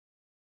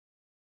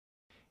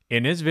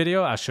In this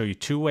video, I'll show you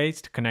 2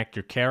 ways to connect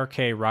your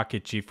KRK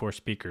ROKIT G4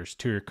 speakers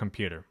to your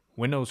computer,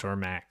 Windows or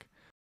Mac.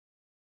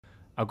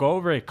 I'll go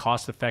over a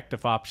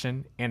cost-effective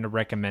option and a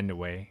recommended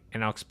way,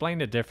 and I'll explain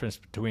the difference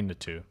between the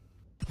two.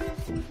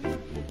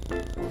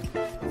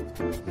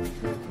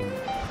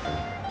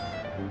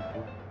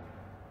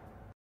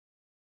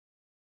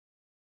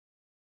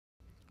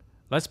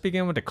 Let's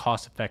begin with the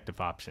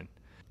cost-effective option.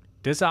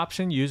 This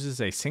option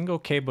uses a single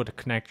cable to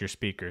connect your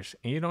speakers,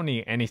 and you don't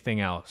need anything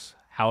else.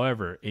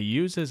 However, it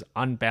uses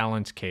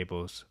unbalanced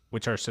cables,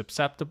 which are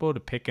susceptible to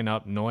picking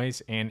up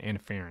noise and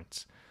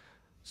interference.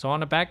 So on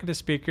the back of the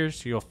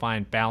speakers, you'll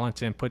find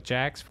balanced input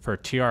jacks for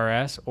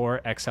TRS or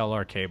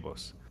XLR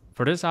cables.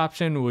 For this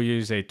option, we'll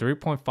use a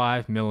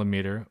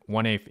 3.5mm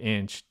 1/8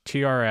 inch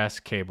TRS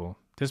cable.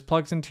 This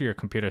plugs into your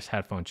computer's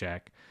headphone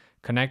jack,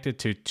 connected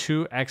to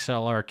 2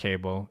 XLR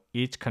cable,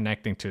 each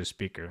connecting to a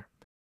speaker.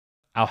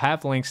 I'll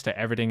have links to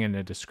everything in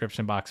the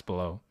description box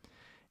below.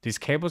 These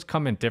cables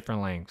come in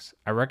different lengths.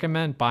 I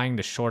recommend buying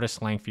the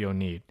shortest length you'll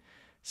need.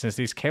 Since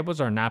these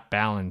cables are not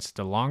balanced,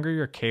 the longer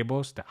your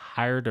cables, the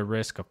higher the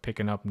risk of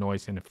picking up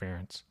noise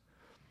interference.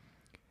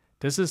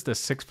 This is the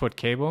 6-foot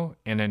cable,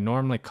 and it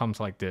normally comes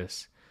like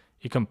this.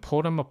 You can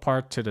pull them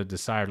apart to the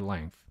desired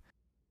length.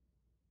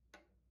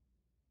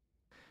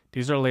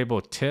 These are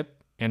labeled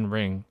tip and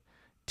ring.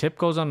 Tip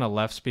goes on the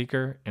left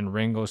speaker and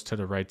ring goes to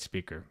the right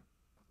speaker.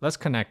 Let's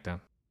connect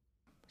them.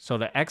 So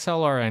the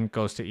XLR end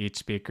goes to each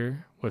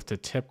speaker, with the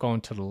tip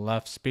going to the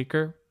left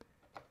speaker,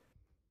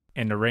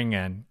 and the ring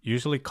end,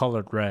 usually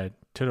colored red,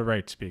 to the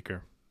right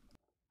speaker.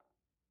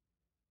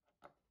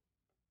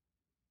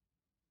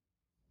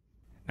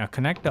 Now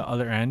connect the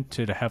other end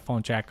to the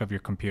headphone jack of your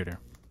computer,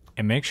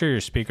 and make sure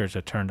your speakers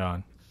are turned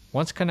on.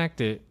 Once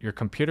connected, your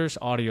computer's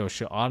audio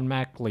should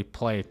automatically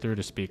play through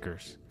the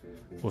speakers.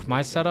 With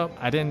my setup,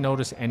 I didn't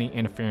notice any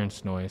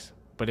interference noise,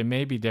 but it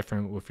may be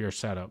different with your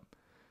setup.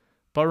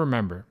 But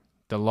remember,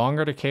 the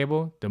longer the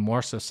cable, the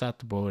more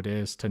susceptible it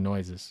is to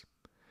noises.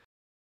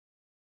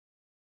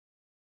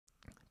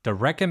 The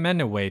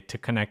recommended way to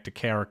connect the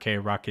KRK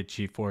ROKIT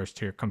G4s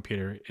to your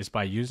computer is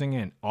by using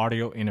an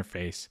audio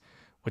interface,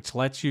 which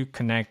lets you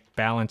connect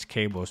balanced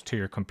cables to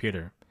your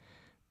computer.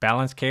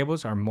 Balanced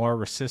cables are more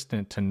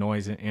resistant to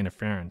noise and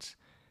interference.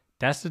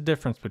 That's the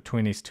difference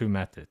between these two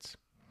methods.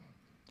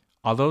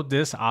 Although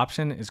this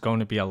option is going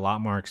to be a lot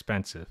more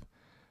expensive,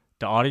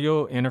 the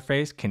audio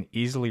interface can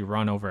easily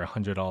run over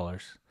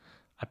 $100.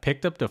 I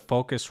picked up the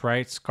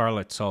Focusrite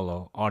Scarlett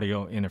Solo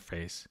audio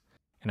interface,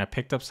 and I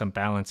picked up some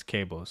balanced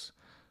cables.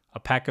 A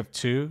pack of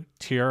 2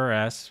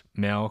 TRS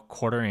male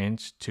 1/4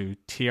 inch to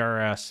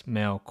TRS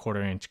male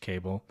 1/4 inch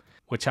cable,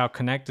 which I'll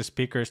connect the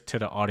speakers to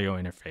the audio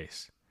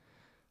interface.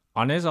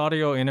 On this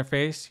audio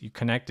interface, you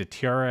connect the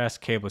TRS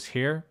cables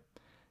here,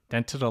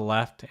 then to the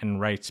left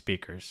and right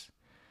speakers.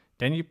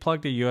 Then you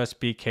plug the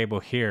USB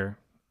cable here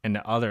and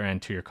the other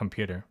end to your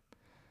computer.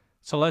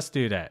 So let's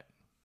do that.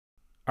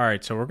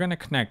 Alright, so we're going to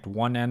connect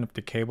one end of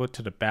the cable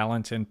to the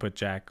balanced input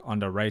jack on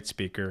the right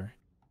speaker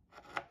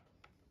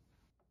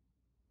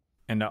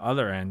and the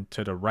other end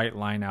to the right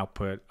line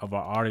output of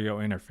our audio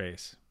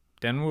interface.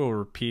 Then we'll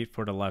repeat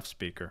for the left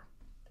speaker.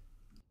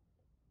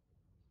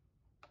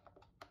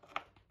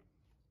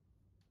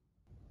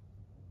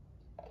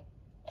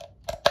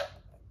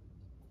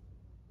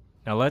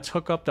 Now let's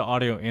hook up the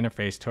audio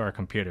interface to our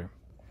computer.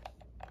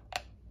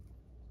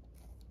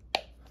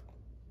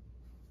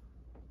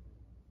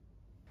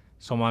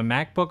 So my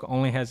MacBook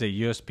only has a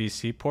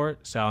USB-C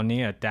port, so I'll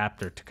need an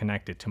adapter to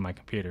connect it to my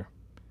computer.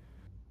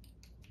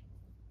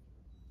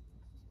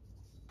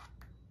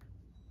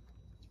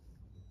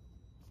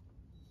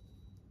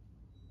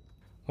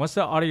 Once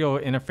the audio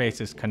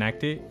interface is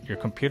connected, your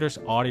computer's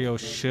audio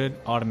should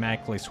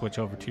automatically switch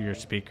over to your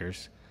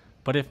speakers.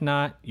 But if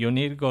not, you'll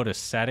need to go to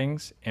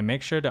Settings and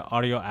make sure the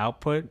audio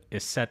output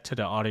is set to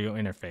the audio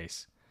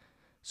interface.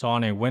 So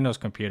on a Windows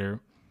computer,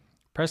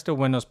 press the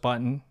Windows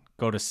button,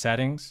 go to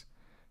Settings,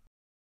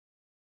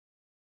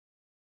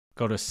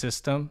 go to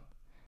System,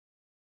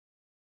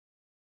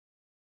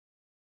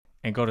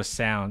 and go to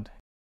Sound.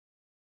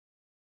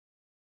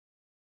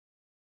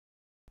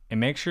 And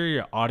make sure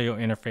your audio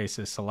interface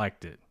is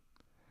selected.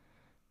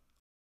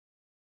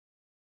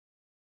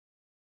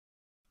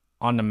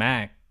 On the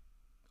Mac,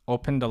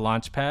 open the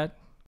Launchpad,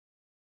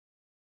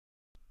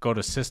 go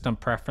to System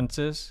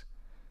Preferences,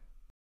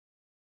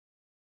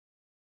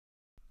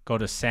 go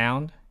to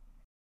Sound,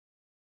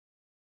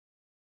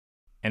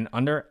 and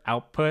under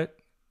Output,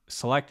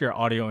 select your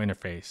audio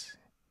interface,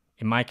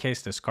 in my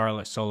case the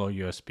Scarlett Solo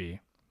USB.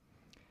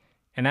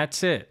 And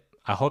that's it.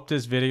 I hope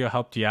this video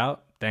helped you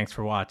out. Thanks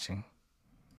for watching.